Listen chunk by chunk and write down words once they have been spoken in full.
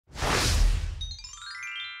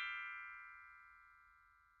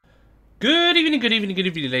Good evening,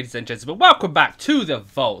 ladies and gentlemen. Welcome back to the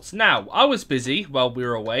vault. Now, I was busy while we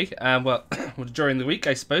were away, well, during the week,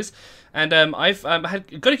 I suppose, and I've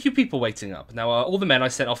got a few people waiting up. Now, all the men I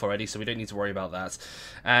sent off already, so we don't need to worry about that.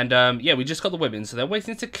 And, yeah, we just got the women, so they're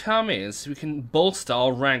waiting to come in so we can bolster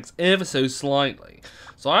our ranks ever so slightly.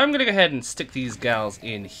 So I'm going to go ahead and stick these gals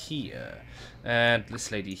in here. And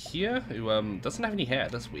this lady here, who doesn't have any hair.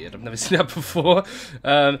 That's weird. I've never seen that before.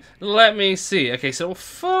 Let me see. Okay, so we're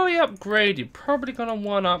fully upgraded. Probably gonna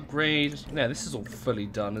one upgrade. Yeah, this is all fully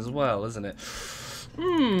done as well, isn't it?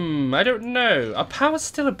 I don't know. Our power's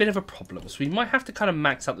still a bit of a problem, so we might have to kind of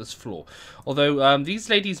max out this floor. Although,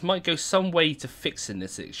 these ladies might go some way to fixing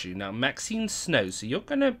this issue. Now, Maxine Snow, so you're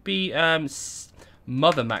gonna be,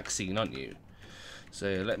 Mother Maxine, aren't you?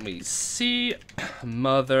 So let me see,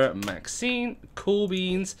 Mother Maxine, cool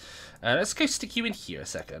beans. Let's go stick you in here a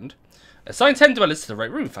second. Assign 10 dwellers to the right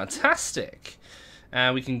room, fantastic.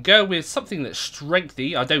 We can go with something that's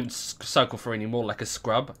strengthy. I don't circle for any more like a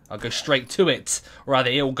scrub. I'll go straight to it, or rather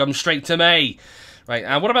it'll come straight to me. Right,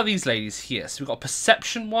 and what about these ladies here? So we've got a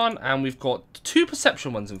perception one, and we've got two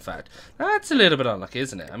perception ones in fact. That's a little bit unlucky,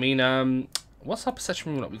 isn't it? I mean, what's our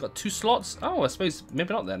perception room? We've got 2 slots. Oh, I suppose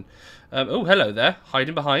maybe not then. Oh, hello there.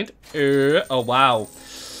 Hiding behind. Oh, wow.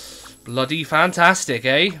 Bloody fantastic,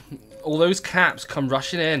 eh? All those caps come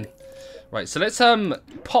rushing in. Right, so let's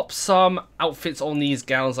pop some outfits on these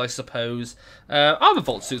gals, I suppose. Other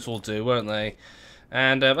vault suits will do, won't they?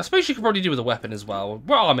 And I suppose you could probably do with a weapon as well.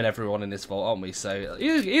 We're arming everyone in this vault, aren't we? So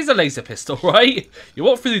here's a laser pistol, right? You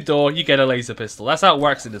walk through the door, you get a laser pistol. That's how it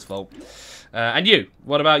works in this vault. And you,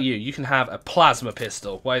 what about you? You can have a plasma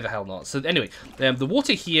pistol. Why the hell not? So anyway, the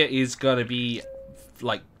water here is going to be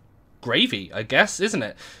like gravy, I guess, isn't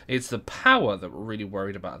it? It's the power that we're really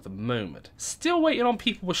worried about at the moment. Still waiting on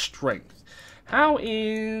people with strength. How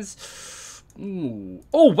is... Ooh.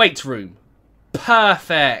 Oh, weight room.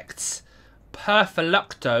 Perfect.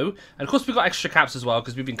 Perfecto. And of course we've got extra caps as well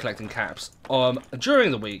because we've been collecting caps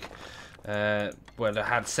during the week. Well, I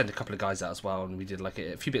had sent a couple of guys out as well, and we did like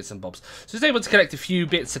a few bits and bobs. So I was able to collect a few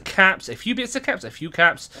bits of caps, a few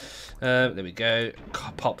caps. There we go.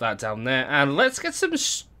 Pop that down there, and let's get some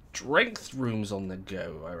strength rooms on the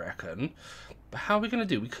go, I reckon. But how are we going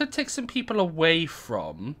to do? We could take some people away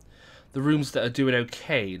from the rooms that are doing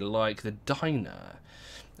okay, like the diner.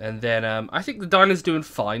 And then I think the diner's doing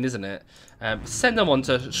fine, isn't it? Send them on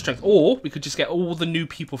to strength. Or we could just get all the new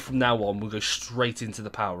people from now on. We'll go straight into the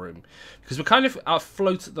power room. Because we're kind of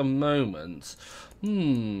afloat at the moment.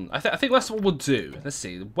 I think that's what we'll do. Let's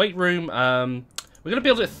see. The weight room. We're going to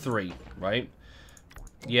build it at 3, right?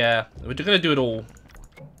 Yeah. We're going to do it all.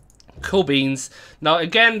 Cool beans. Now,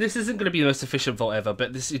 again, this isn't going to be the most efficient vault ever,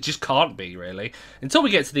 but it just can't be, really. Until we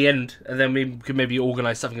get to the end, and then we can maybe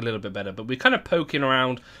organise something a little bit better. But we're kind of poking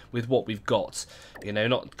around with what we've got. You know,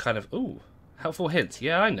 not kind of... Ooh, helpful hint.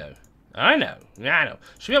 Yeah, I know.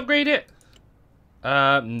 Should we upgrade it?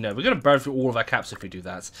 No, we're going to burn through all of our caps if we do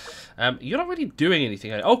that. You're not really doing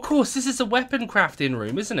anything. Oh, of course, this is a weapon crafting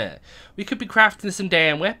room, isn't it? We could be crafting some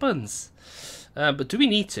damn weapons. But do we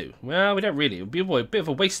need to? Well, we don't really. It would be a bit of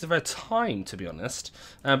a waste of our time, to be honest.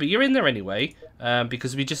 But you're in there anyway,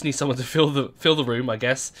 because we just need someone to fill the room, I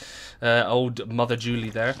guess. Old Mother Julie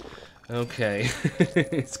there. Okay.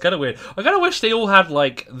 It's kind of weird. I kind of wish they all had,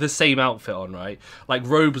 like, the same outfit on, right? Like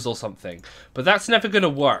robes or something. But that's never going to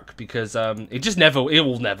work, because it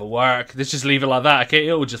will never work. Let's just leave it like that, okay?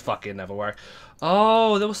 It will just fucking never work.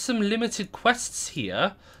 Oh, there was some limited quests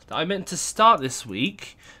here that I meant to start this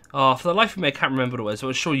week. Oh, for the life of me, I can't remember what it was. So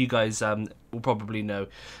I'm sure you guys will probably know.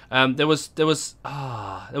 There was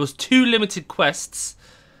 2 limited quests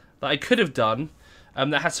that I could have done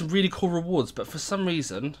that had some really cool rewards, but for some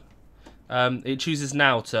reason, it chooses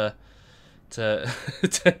now to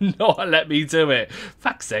not let me do it.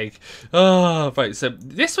 Fuck's sake. Oh, right. So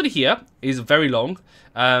this one here is very long,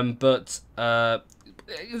 but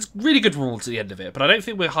it's really good rewards at the end of it. But I don't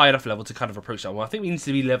think we're high enough level to kind of approach that one. I think we need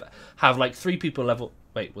to be have like 3 people level.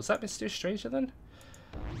 Wait, was that Mr. Stranger then?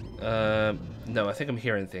 No, I think I'm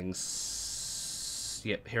hearing things.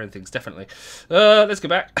 Yep, hearing things, definitely. Let's go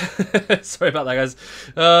back. Sorry about that, guys.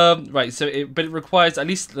 Right, so but it requires at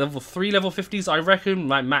least level 3, level 50s, I reckon,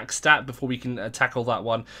 like max stat before we can tackle that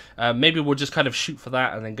one. Maybe we'll just kind of shoot for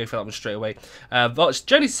that and then go for that one straight away.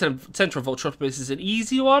 Journey to Central Voltropolis is an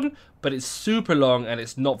easy one, but it's super long and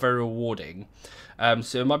it's not very rewarding.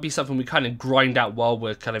 So it might be something we kind of grind out while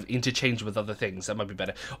we're kind of interchanged with other things. That might be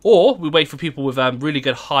better. Or we wait for people with really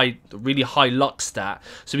high luck stat,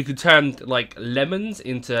 so we can turn like lemons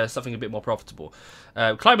into something a bit more profitable.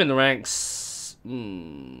 Climbing the ranks.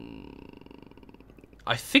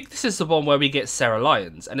 I think this is the one where we get Sarah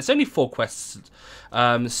Lyons, and it's only 4 quests.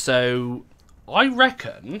 So I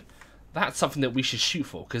reckon that's something that we should shoot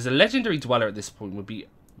for, because a legendary dweller at this point would be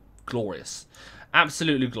glorious,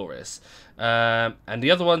 absolutely glorious. And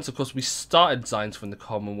the other ones, of course, we started designs from the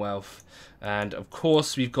Commonwealth, and of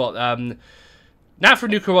course we've got now for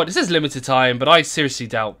nuclear world. This is limited time, but I seriously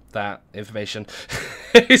doubt that information.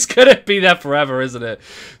 It's gonna be there forever, isn't it?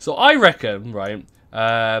 So I reckon, right?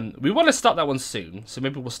 We want to start that one soon, so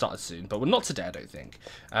maybe we'll start it soon, but we're not today, I don't think.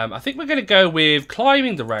 I think we're going to go with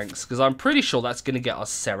climbing the ranks, because I'm pretty sure that's going to get us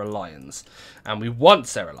Sarah Lyons, and we want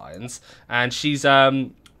Sarah Lyons, and she's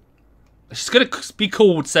going to be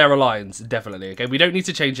called Sarah Lyons, definitely. Okay, we don't need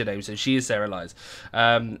to change her name, so she is Sarah Lyons.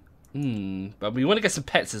 But we want to get some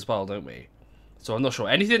pets as well, don't we? So I'm not sure.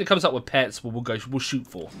 Anything that comes up with pets, we'll shoot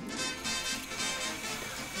for.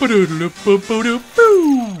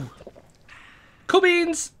 Cool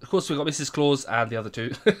beans! Of course, we've got Mrs. Claus and the other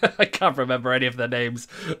two. I can't remember any of their names.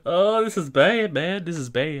 Oh, this is bad, man. This is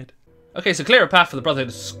bad. Okay, so clear a path for the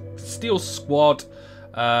Brotherhood Steel Squad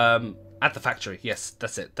at the factory. Yes,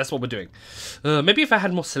 that's it. That's what we're doing. Maybe if I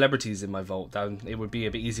had more celebrities in my vault, then it would be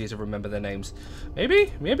a bit easier to remember their names.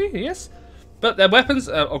 Maybe, yes. But their weapons,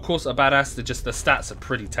 of course, are badass. The stats are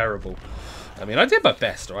pretty terrible. I mean, I did my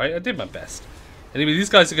best, right? I did my best. Anyway, these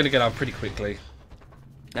guys are going to get on pretty quickly.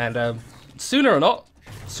 And, sooner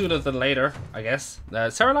than later, I guess,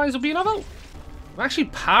 Sarah Lyons will be in our vault. I'm actually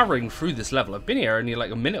powering through this level. I've been here only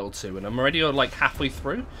like a minute or two, and I'm already like halfway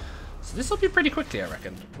through. So this will be pretty quickly, I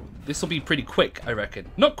reckon. This will be pretty quick, I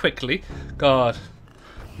reckon. Not quickly. God,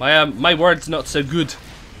 my word's not so good.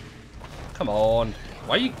 Come on,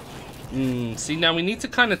 why you? See, now we need to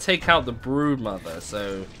kind of take out the broodmother.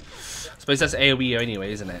 So I suppose that's AOE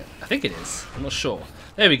anyway, isn't it? I think it is. I'm not sure.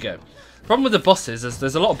 There we go. Problem with the bosses is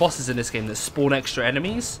there's a lot of bosses in this game that spawn extra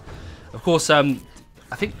enemies. Of course, I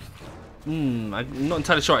think... I'm not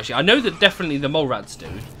entirely sure, actually. I know that definitely the mole rats do.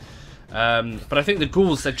 But I think the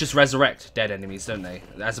ghouls, they just resurrect dead enemies, don't they?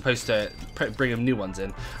 As opposed to bringing new ones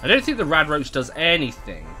in. I don't think the rad roach does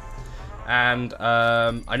anything. And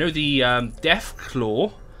I know the death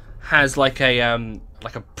claw has like a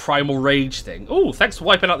primal rage thing. Oh, thanks for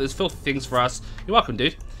wiping out those filthy things for us. You're welcome,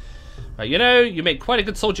 dude. You know, you make quite a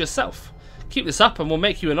good soldier yourself. Keep this up and we'll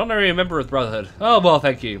make you an honorary member of the Brotherhood. Oh, well,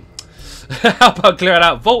 thank you. How about clearing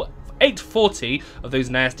out Vault 840 of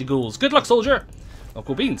those nasty ghouls? Good luck, soldier. Oh,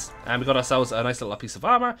 cool beans. And we got ourselves a nice little piece of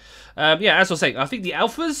armor. Yeah, as I was saying, I think the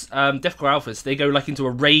alphas, Deathcore alphas, they go like into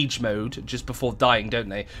a rage mode just before dying, don't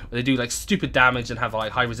they? Where they do like stupid damage and have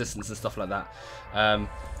like high resistance and stuff like that. And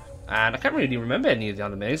I can't really remember any of the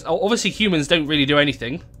other names. Oh, obviously humans don't really do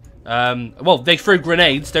anything. Well, they throw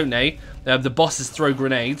grenades, don't they? The bosses throw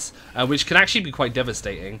grenades, which can actually be quite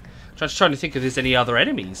devastating. I'm just trying to think if there's any other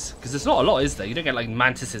enemies, because there's not a lot, is there? You don't get like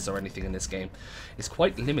mantises or anything in this game. It's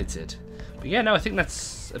quite limited. But yeah, no, I think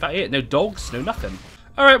that's about it. No dogs, no nothing.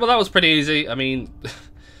 Alright, well that was pretty easy. I mean,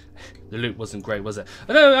 the loot wasn't great, was it?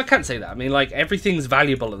 No, I can't say that. I mean, like, everything's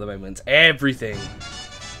valuable at the moment. Everything.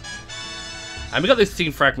 And we got those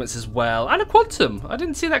theme fragments as well. And a quantum. I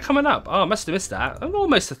didn't see that coming up. Oh, I must have missed that. I'm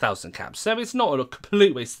almost 1,000 caps. So it's not a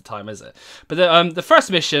complete waste of time, is it? But the first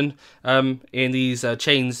mission in these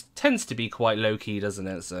chains tends to be quite low-key, doesn't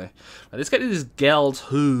it? So let's get to this girl's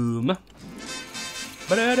home.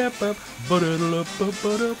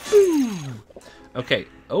 Okay.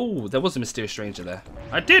 Oh, there was a mysterious stranger there.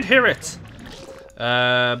 I did hear it.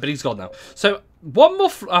 But he's gone now. So one more...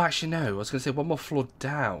 actually, no. I was going to say one more floor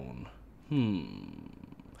down.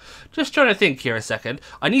 Just trying to think here a second.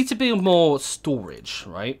 I need to build more storage,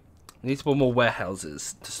 right? I need to build more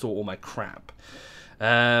warehouses to store all my crap.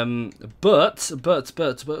 But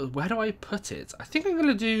where do I put it? I think I'm going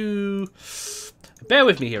to do... Bear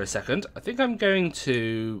with me here a second. I think I'm going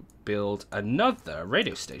to build another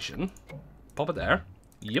radio station. Pop it there.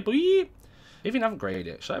 Yep. Even upgrade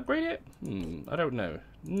it. Should I upgrade it? I don't know.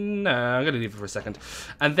 No, I'm going to leave it for a second.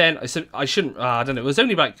 And then, I shouldn't, I don't know, it was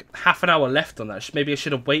only like half an hour left on that. Maybe I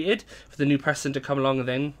should have waited for the new person to come along and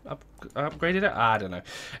then upgraded it? I don't know.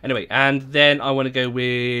 Anyway, and then I want to go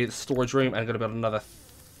with storage room, and I'm going to build another,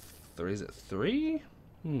 is it 3?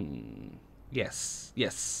 Yes.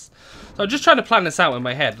 So I'm just trying to plan this out in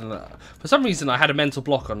my head, and for some reason I had a mental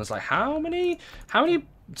block on. It's like, how many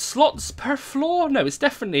slots per floor? No, it's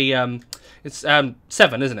definitely, it's 7,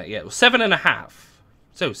 isn't it? Yeah, 7.5.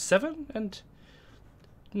 So 7 and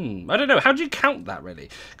I don't know. How do you count that really?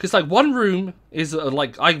 Because like one room is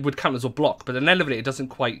like I would count as a block, but an elevator doesn't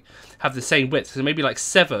quite have the same width. So maybe like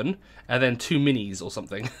 7 and then 2 minis or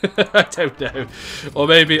something. I don't know. Or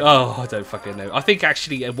maybe I don't fucking know. I think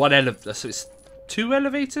actually one elevator. So it's 2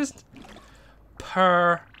 elevators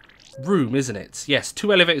per room, isn't it? Yes,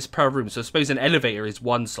 2 elevators per room. So I suppose an elevator is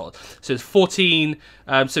 1 slot. So it's 14,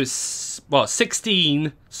 so it's, well,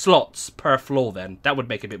 16 slots per floor then. That would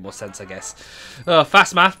make a bit more sense, I guess.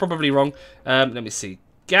 Fast math, probably wrong. Let me see.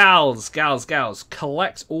 Gals.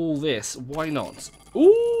 Collect all this. Why not?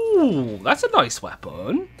 Ooh, that's a nice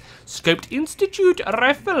weapon. Scoped Institute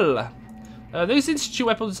rifle. Those Institute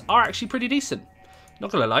weapons are actually pretty decent.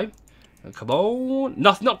 Not gonna lie. Come on.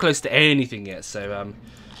 Not close to anything yet, so,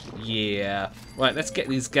 yeah. Right, let's get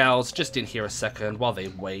these gals just in here a second while they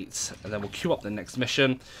wait. And then we'll queue up the next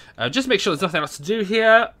mission. Just make sure there's nothing else to do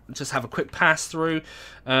here. Just have a quick pass through.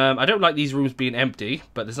 I don't like these rooms being empty,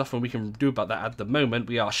 but there's nothing we can do about that at the moment.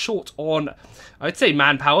 We are short on, I'd say,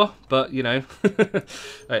 manpower, but, you know.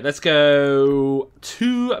 Right, let's go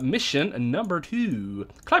to mission number 2.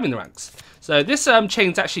 Climbing the ranks. So this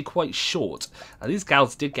chain's actually quite short. These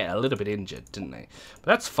gals did get a little bit injured, didn't they? But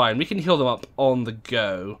that's fine. We can heal them up on the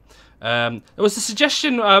go. There was a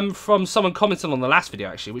suggestion from someone commenting on the last video,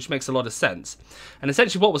 actually, which makes a lot of sense. And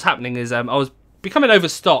essentially what was happening is I was becoming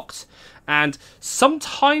overstocked. And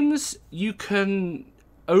sometimes you can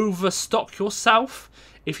overstock yourself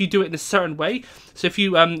if you do it in a certain way. So if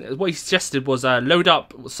you, what he suggested was load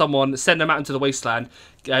up someone, send them out into the wasteland,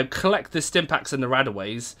 collect the stimpaks and the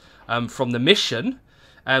radaways from the mission,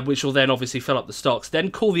 which will then obviously fill up the stocks. Then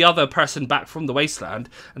call the other person back from the wasteland,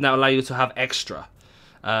 and that will allow you to have extra.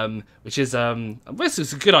 Which is this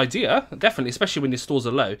is a good idea, definitely, especially when your stores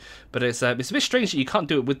are low. But it's a bit strange that you can't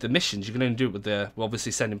do it with the missions. You can only do it with the, well,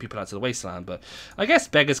 obviously sending people out to the wasteland. But I guess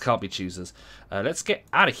beggars can't be choosers. Let's get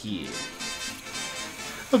out of here.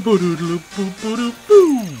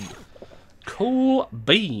 Cool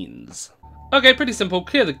beans. Okay, pretty simple.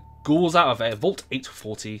 Clear the ghouls out of there. Vault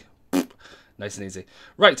 840. Nice and easy.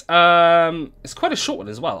 Right, it's quite a short one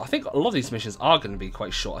as well. I think a lot of these missions are going to be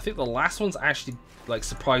quite short. I think the last one's actually, like,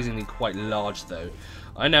 surprisingly quite large, though.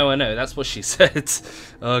 I know, that's what she said.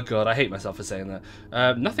 Oh, God, I hate myself for saying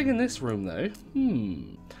that. Nothing in this room, though.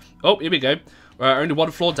 Oh, here we go. We're only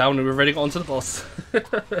 1 floor down and we've already got onto the boss.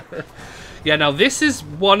 Yeah, now this is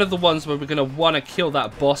one of the ones where we're going to want to kill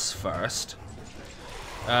that boss first.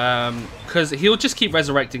 Because he'll just keep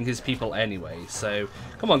resurrecting his people anyway, so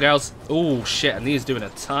come on, girls. Oh shit, and he's doing a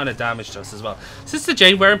ton of damage to us as well. Sister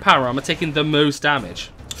Jane wearing power armor, taking the most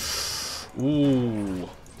damage. Ooh,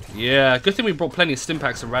 yeah, good thing we brought plenty of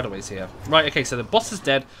stimpaks and radaways here. Right, okay, so the boss is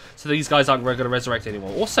dead, so these guys aren't going to resurrect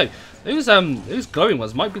anymore. Also, those glowing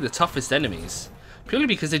ones might be the toughest enemies, purely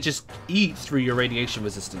because they just eat through your radiation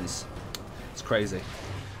resistance. It's crazy,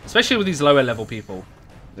 especially with these lower level people.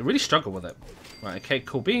 They really struggle with it. Right, okay,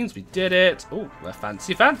 cool beans, we did it. Oh, we're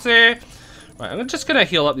fancy. Right, I'm just going to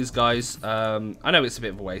heal up these guys. I know it's a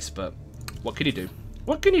bit of a waste, but what can you do?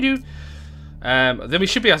 What can you do? Then we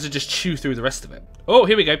should be able to just chew through the rest of it. Oh,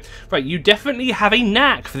 here we go. Right, you definitely have a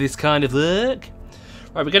knack for this kind of work.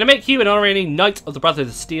 Right, we're going to make you an honorary Knight of the Brotherhood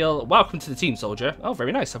of Steel. Welcome to the team, soldier. Oh,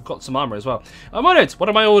 very nice. I've got some armor as well. I'm on it. What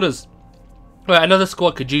are my orders? Right, another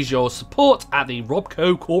squad could use your support at the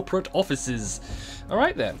Robco corporate offices. All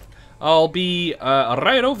right, then. I'll be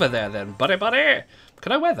right over there then, buddy.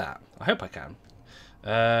 Can I wear that? I hope I can.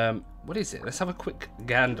 What is it? Let's have a quick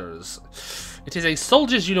ganders. It is a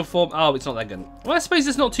soldier's uniform. Oh, it's not that good. Well, I suppose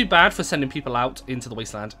it's not too bad for sending people out into the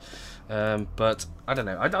wasteland. But I don't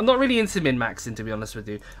know. I'm not really into min-maxing, to be honest with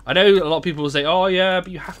you. I know a lot of people will say, oh yeah,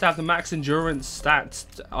 but you have to have the max endurance stats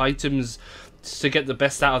items to get the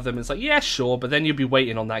best out of them. It's like, yeah, sure, but then you'll be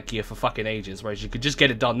waiting on that gear for fucking ages, whereas you could just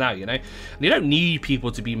get it done now, you know? And you don't need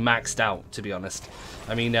people to be maxed out, to be honest.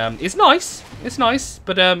 I mean, it's nice,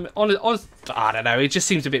 but I don't know, it just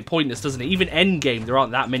seems a bit pointless, doesn't it? Even endgame, there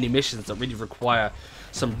aren't that many missions that really require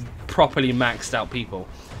some properly maxed out people.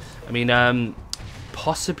 I mean,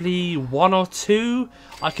 possibly 1 or 2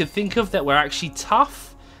 I could think of that were actually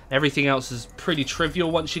tough. Everything else is pretty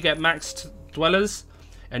trivial once you get maxed dwellers.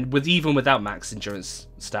 And even without max endurance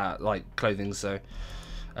clothing, so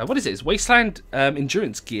what is it? It's Wasteland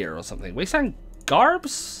endurance gear or something. Wasteland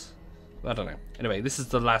garbs? I don't know. Anyway, this is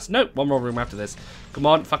the last. Nope, 1 more room after this. Come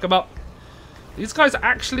on, fuck them up. These guys are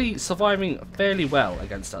actually surviving fairly well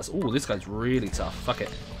against us. Oh, this guy's really tough. Fuck it.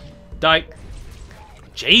 Die.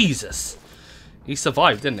 Jesus. He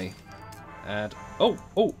survived, didn't he? And oh.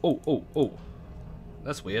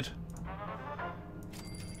 That's weird.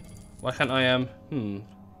 Why can't I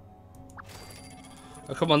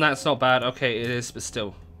Oh, come on, that's not bad. Okay, it is, but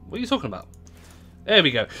still. What are you talking about? There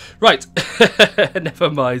we go. Right. Never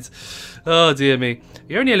mind. Oh, dear me.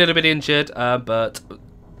 You're only a little bit injured, but...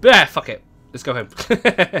 fuck it. Let's go home.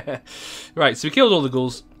 Right, so we killed all the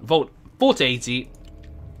ghouls. Vault 480.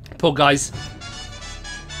 Poor guys.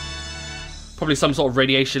 Probably some sort of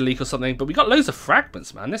radiation leak or something. But we got loads of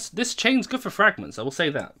fragments, man. This chain's good for fragments, I will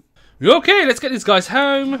say that. Okay, let's get these guys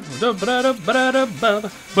home.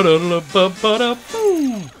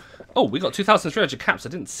 Oh, we got 2,300 caps. I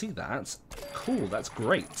didn't see that. Cool, that's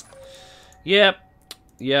great. Yep.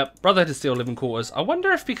 Brotherhood of Steel living quarters. I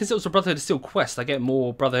wonder if because it was a Brotherhood of Steel quest, I get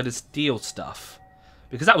more Brotherhood of Steel stuff.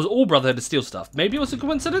 Because that was all Brotherhood of Steel stuff. Maybe it was a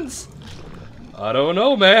coincidence? I don't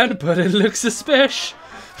know, man, but it looks suspicious.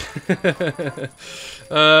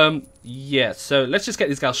 Yeah, so let's just get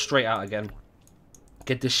these guys straight out again.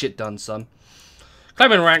 Get this shit done, son.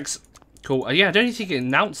 Climbing ranks. Cool. Yeah, I don't think it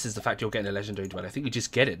announces the fact you're getting a legendary duel. I think you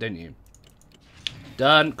just get it, don't you?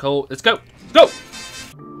 Done. Cool. Let's go. Let's go!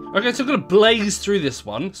 Okay, so I'm going to blaze through this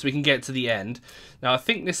one so we can get to the end. Now, I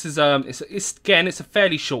think this is, it's a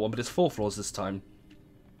fairly short one, but it's 4 floors this time.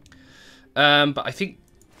 But I think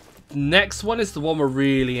next one is the one we're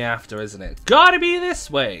really after, isn't it? Gotta be this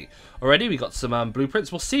way! Already, we got some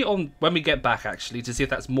blueprints. We'll see on when we get back, actually, to see if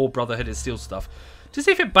that's more Brotherhood of Steel stuff. To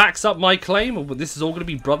see if it backs up my claim, or this is all going to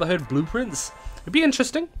be Brotherhood blueprints. It'd be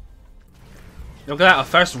interesting. Look at that, our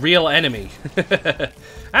first real enemy.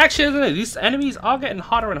 Actually, I don't know, these enemies are getting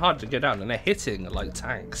harder and harder to get down, and they're hitting like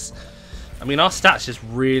tanks. I mean, our stats just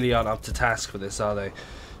really aren't up to task for this, are they?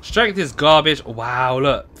 Strength is garbage. Wow,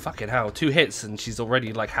 look. Fucking hell. 2 hits and she's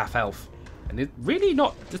already like half health. And it's really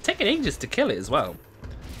not... It's taking ages to kill it as well.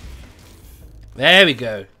 There we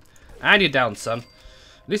go. And you're down, son.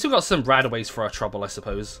 At least we've got some radaways for our trouble, I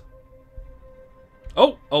suppose.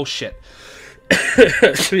 Oh shit.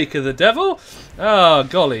 Shriek of the devil. Oh,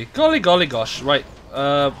 golly. Golly, gosh. Right.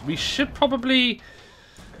 We should probably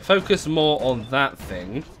focus more on that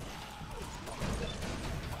thing.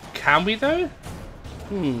 Can we, though?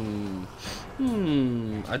 I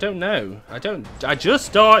don't know. I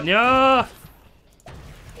just don't know.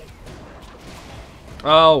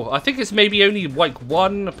 Oh, I think it's maybe only like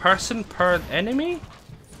 1 person per enemy?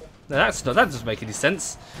 No, that doesn't make any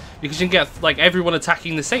sense. Because you can get like everyone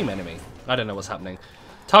attacking the same enemy. I don't know what's happening.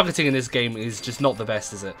 Targeting in this game is just not the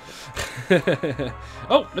best, is it?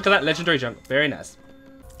 Oh, look at that legendary junk. Very nice.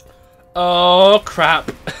 Oh,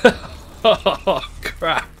 crap. Oh,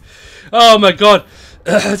 crap. Oh, my God.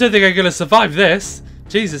 I don't think I'm going to survive this.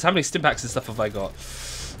 Jesus, how many stimpaks and stuff have I got?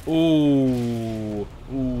 Ooh,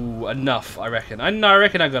 enough, I reckon. I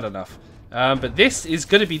reckon I got enough. But this is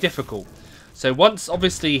going to be difficult. So once,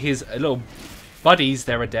 obviously, his little buddies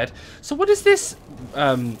there are dead. So what does this,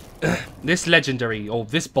 this legendary, or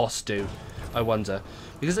this boss do, I wonder?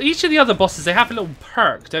 Because each of the other bosses, they have a little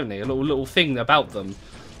perk, don't they? A little thing about them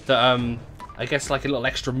that, I guess like a little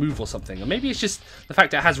extra move or something. Or maybe it's just the fact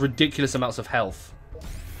that it has ridiculous amounts of health.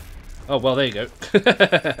 Oh, well, there you go.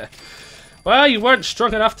 Well, you weren't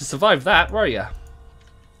strong enough to survive that, were you?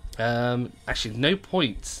 Actually, no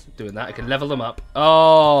point doing that. I can level them up.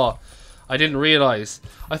 Oh, I didn't realise.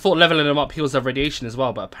 I thought leveling them up heals their radiation as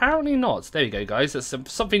well, but apparently not. There you go, guys. That's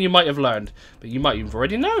something you might have learned, but you might have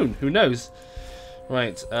already known. Who knows?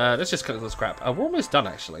 Right, let's just collect this crap. We're almost done,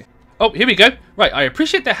 actually. Oh, here we go. Right, I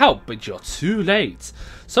appreciate the help, but you're too late.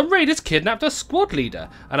 Some raiders kidnapped a squad leader,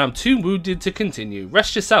 and I'm too wounded to continue.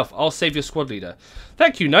 Rest yourself. I'll save your squad leader.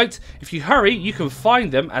 Thank you, Knight. If you hurry, you can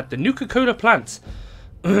find them at the Nuka-Cola plant.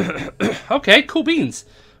 Okay, cool beans.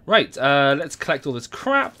 Right, let's collect all this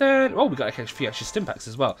crap then. Oh, we got a few extra stimpaks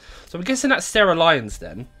as well. So I'm guessing that's Sarah Lyons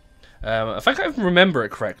then. If I can remember it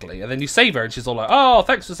correctly. And then you save her and she's all like, oh,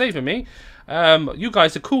 thanks for saving me. You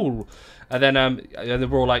guys are cool. And then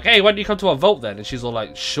we're all like, hey, why don't you come to our vault then? And she's all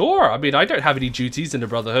like, sure. I mean, I don't have any duties in the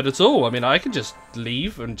Brotherhood at all. I mean, I can just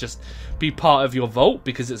leave and just be part of your vault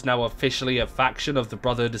because it's now officially a faction of the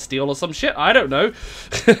Brotherhood of Steel or some shit. I don't know.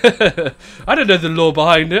 I don't know the lore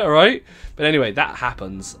behind it, alright? But anyway, that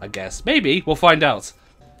happens, I guess. Maybe. We'll find out.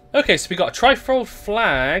 Okay, so we got a trifold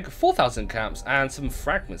flag, 4,000 caps, and some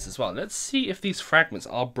fragments as well. Let's see if these fragments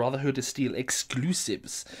are Brotherhood of Steel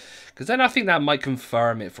exclusives. Because then I think that might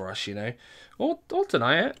confirm it for us, you know. Or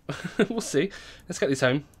deny it. We'll see. Let's get these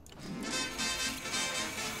home.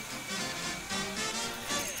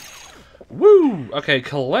 Woo! Okay,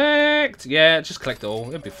 collect. Yeah, just collect it all.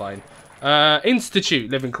 It'll be fine.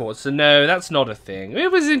 Institute living quarters. So no, that's not a thing.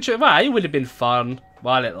 It was interesting. Well, it would have been fun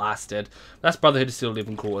while it lasted. That's Brotherhood of Steel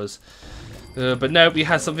living quarters. But no, we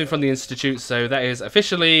have something from the Institute, so that is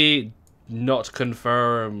officially not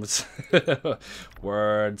confirmed.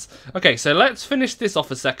 Words. Okay, so let's finish this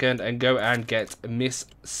off a second and go and get Miss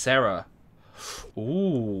Sarah.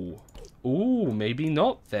 Ooh. Ooh, maybe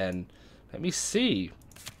not then. Let me see.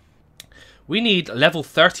 We need level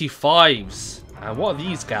 35s. And what are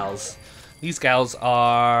these gals? These gals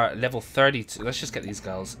are level 32. Let's just get these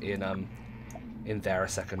gals in there a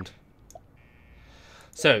second.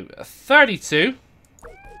 So, 32.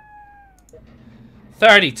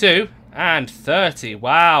 32. And 30.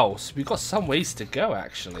 Wow. So we've got some ways to go,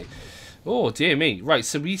 actually. Oh, dear me. Right,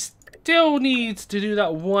 so we still need to do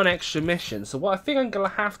that one extra mission. So what I think I'm going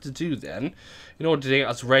to have to do then, in order to get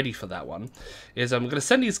us ready for that one, is I'm going to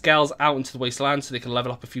send these gals out into the wasteland so they can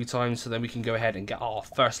level up a few times, so then we can go ahead and get our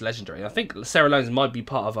first legendary. I think Sarah Lyons might be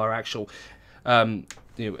part of our actual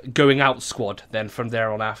going out squad then from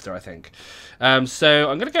there on after, I think. So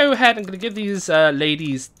I'm going to go ahead and I'm going to give these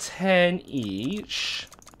ladies 10 each.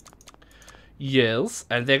 Yes,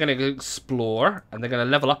 and they're going to explore, and they're going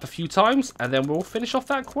to level up a few times, and then we'll finish off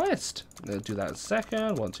that quest. I'm going to do that in a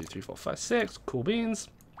second. 1, 2, 3, 4, 5, 6. Cool beans.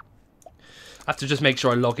 I have to just make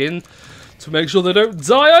sure I log in to make sure they don't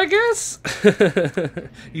die, I guess.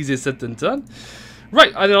 Easier said than done.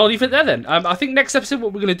 Right, and I'll leave it there then. I think next episode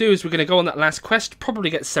what we're going to do is we're going to go on that last quest, probably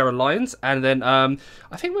get Sarah Lyons, and then I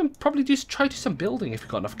think we'll probably try to do some building if we've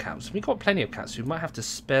got enough caps. We've got plenty of caps, so we might have to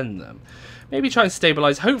spend them. Maybe try and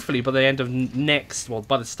stabilise, hopefully by the end of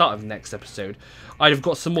by the start of next episode, I'd have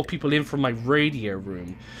got some more people in from my radio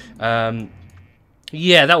room.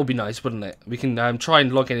 Yeah, that would be nice, wouldn't it? We can try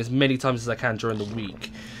and log in as many times as I can during the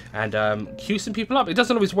week and queue some people up. It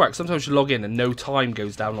doesn't always work. Sometimes you log in and no time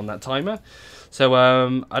goes down on that timer. So,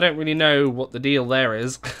 I don't really know what the deal there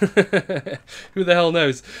is. Who the hell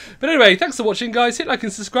knows? But anyway, thanks for watching, guys. Hit like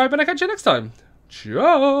and subscribe, and I'll catch you next time.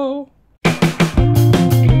 Ciao!